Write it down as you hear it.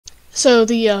So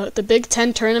the Big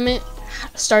 10 tournament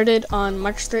started on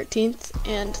March 13th,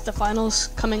 and the finals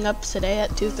coming up today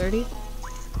at 2:30.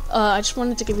 I just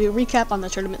wanted to give you a recap on the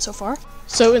tournament so far.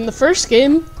 So in the first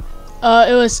game,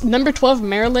 it was number 12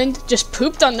 Maryland just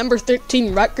pooped on number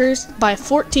 13 Rutgers by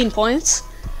 14 points,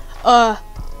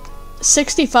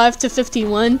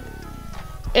 65-51,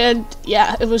 and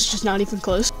yeah, it was just not even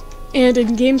close. And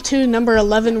in game 2, number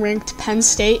 11 ranked Penn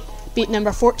State beat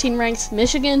number 14 ranked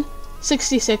Michigan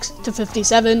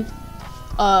 66-57.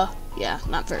 Yeah,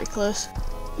 not very close.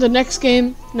 The next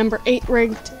game, number 8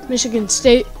 ranked Michigan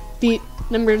State beat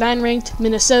number 9 ranked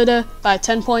Minnesota by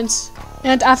 10 points.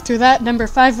 And after that, number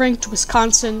 5 ranked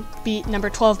Wisconsin beat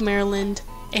number 12 Maryland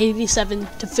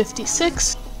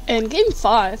 87-56. And game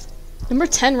 5, number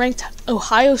 10 ranked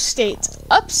Ohio State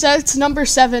upsets number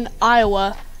 7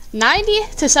 Iowa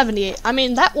 90-78. I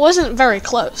mean, that wasn't very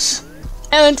close.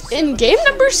 And in game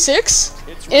number 6,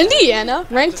 Indiana,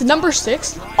 ranked number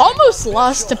 6, almost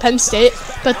lost to Penn State,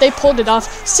 but they pulled it off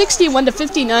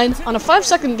 61-59 on a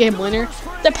 5-second game winner.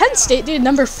 The Penn State dude,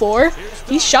 number 4,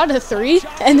 he shot a 3,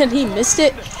 and then he missed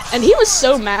it, and he was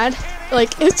so mad.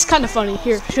 Like, it's kind of funny.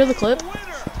 Here, show the clip.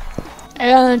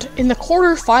 And in the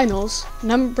quarterfinals,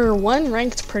 number 1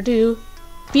 ranked Purdue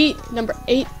beat number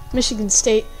 8 Michigan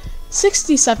State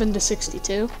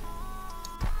 67-62.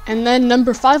 And then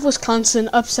number 5 Wisconsin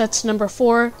upsets number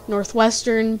 4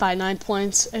 Northwestern by 9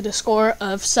 points at a score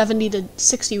of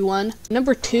 70-61.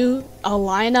 Number 2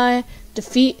 Illini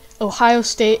defeat Ohio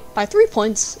State by 3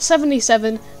 points,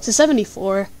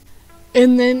 77-74.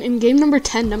 And then in game number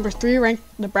 10, number 3 ranked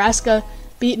Nebraska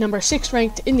beat number 6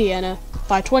 ranked Indiana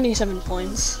by 27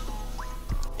 points.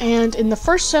 And in the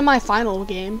first semifinal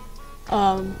game,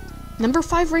 number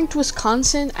 5 ranked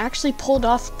Wisconsin actually pulled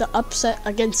off the upset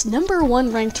against number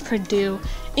 1 ranked Purdue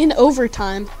in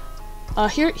overtime.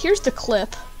 Here's the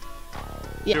clip.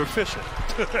 Yeah. You're efficient.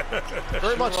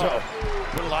 Very much so.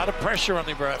 Put a lot of pressure on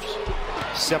the refs.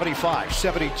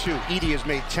 75-72. Edey has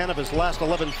made 10 of his last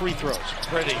 11 free throws.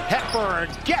 Pretty. Hepburn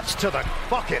gets to the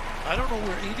bucket. I don't know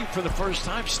where Edey for the first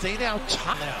time stayed out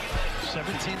top. Now,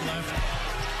 17 left.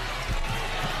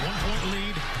 1-point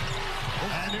lead.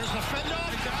 And there's the fend off.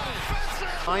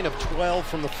 9 of 12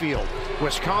 from the field.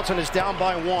 Wisconsin is down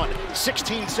by 1.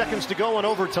 16 seconds to go in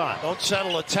overtime. Don't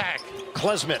settle attack.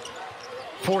 Klesmit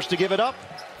forced to give it up.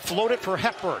 Float it for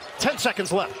Hepburn. 10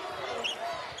 seconds left.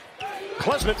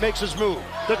 Klesmit makes his move.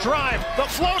 The drive. The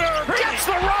floater. Gets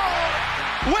the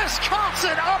roll.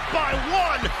 Wisconsin up by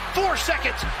 1. 4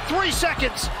 seconds. 3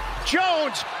 seconds.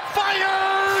 Jones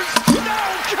fires.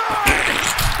 No good.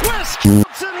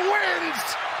 Wisconsin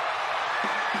wins.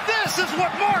 This is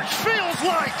what March feels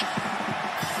like.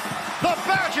 The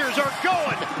Badgers are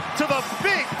going to the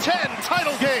Big 10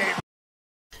 title game.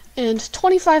 And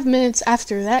 25 minutes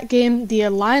after that game, the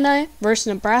Illini versus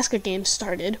Nebraska game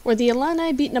started, where the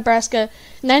Illini beat Nebraska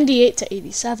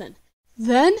 98-87.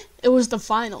 Then it was the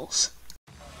finals.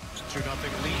 2-0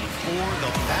 lead for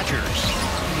the Badgers.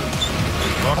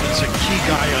 Dawkins, a key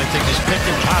guy, I think, is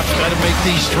picking pops. Got to make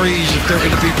these threes if they're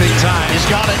going to be big time. He's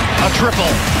got it. A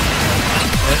triple.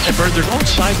 And Bird, they're going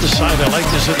side to side. I like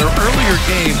this. In their earlier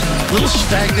game, a little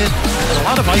stagnant, and a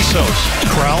lot of ISOs.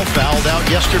 Crowell fouled out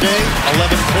yesterday,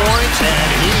 11 points, and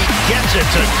he gets it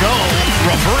to go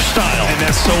reverse style. And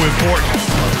that's so important.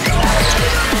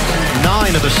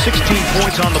 9 of the 16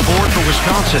 points on the board for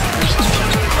Wisconsin.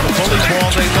 The bully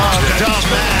ball they love.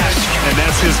 Dumbass. And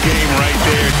that's his game right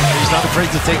there. He's not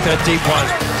afraid to take that deep one.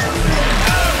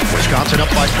 Wisconsin up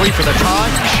by 3 for the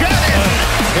tie. Shannon!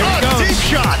 Here he goes. Deep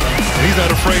shot. He's not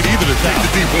afraid either to take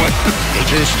the deep one.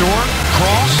 AJ Storr,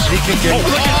 cross. He can get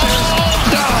look at this.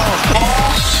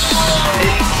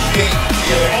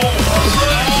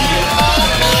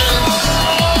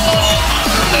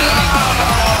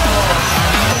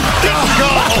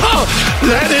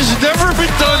 That has never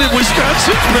been done in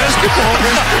Wisconsin basketball.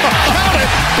 Count it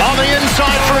on the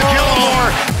inside for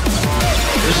Gilmore.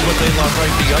 This is what they love,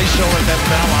 right? The ISO and that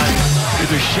foul line.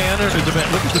 Either Shannon or the man.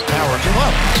 Look at the power. Come up.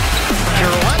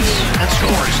 Pirouettes and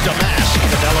scores. Damask.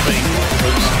 Fidelity. A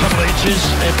couple inches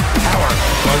and power.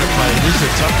 This is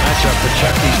a tough matchup for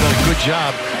Chuck. He's done a good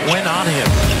job. Went on him.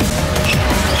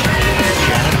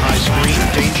 Shannon, high screen.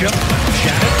 Danger.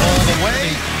 Shannon all the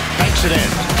way. Banks it in.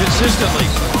 Consistently.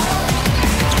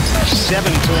 7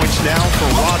 points now for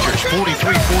Rogers.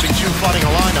 43-42 fighting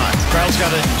Illini. Crowd's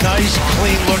got a nice,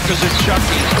 clean look as a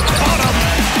Chucky. Bottom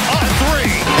on 3.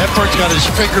 Hepburn's got his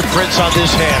fingerprints on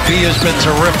this half. He has been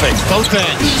terrific. Both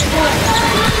ends.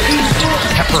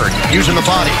 Hepburn using the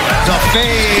body. The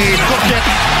fade. Look at.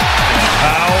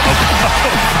 Foul.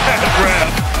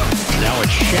 Now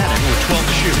it's Shannon with 12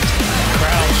 to shoot.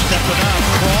 Crowd stepping up.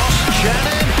 Cross.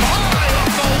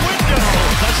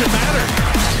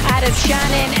 out of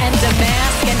Shannon and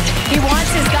Damask, and he wants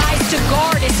his guys to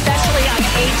guard, especially on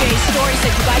AJ's story. He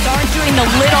said, you guys aren't doing the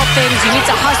little things. You need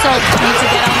to hustle. You need to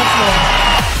get on the floor.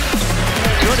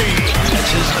 Goody.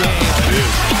 That's his game.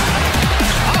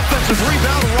 Offensive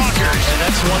rebound, Rockers. And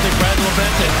that's the one thing Brad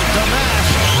invented.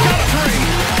 Damask got a three.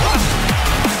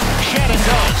 Shannon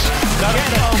does. Got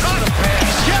a pass.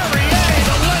 Gary A,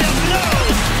 the layup, no.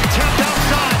 Tapped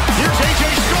outside. Here's AJ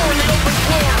scoring the open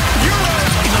floor.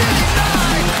 Euros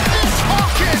denied. It's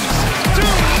Hawkins. Do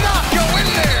not go in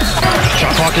there.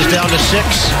 Chalk is down to 6.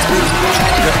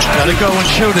 Gotta go and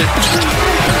shoot it.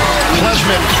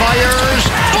 Klesman fires.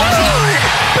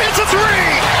 Oh, it's a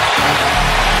three.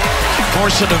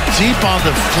 Forcing him deep on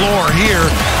the floor here.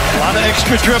 A lot of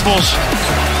extra dribbles.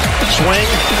 Swing,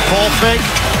 ball fake.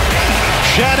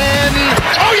 Shannon.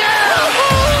 Oh, yeah!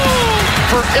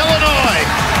 For Illinois.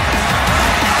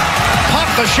 Pop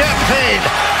the champagne.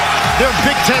 They're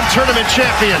Big Ten tournament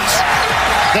champions.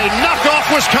 They knock off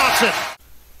Wisconsin.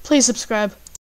 Please subscribe.